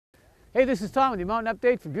Hey, this is Tom with the Mountain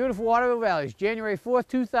Update for beautiful Waterville Valley. It's January 4th,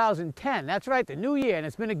 2010. That's right, the new year, and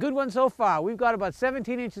it's been a good one so far. We've got about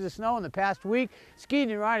 17 inches of snow in the past week.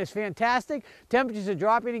 Skiing and riding is fantastic. Temperatures are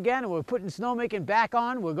dropping again, and we're putting snowmaking back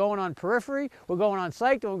on. We're going on periphery, we're going on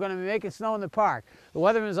site, and we're going to be making snow in the park. The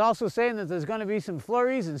weatherman is also saying that there's going to be some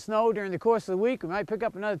flurries and snow during the course of the week. We might pick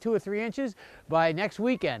up another 2 or 3 inches by next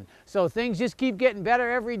weekend. So things just keep getting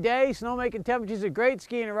better every day. Snowmaking temperatures are great.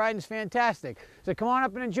 Skiing and riding is fantastic. So come on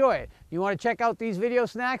up and enjoy it. If you want to check out these video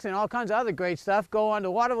snacks and all kinds of other great stuff, go on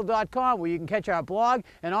to waterville.com where you can catch our blog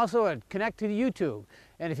and also connect to the YouTube.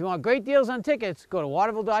 And if you want great deals on tickets, go to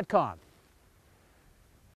waterville.com.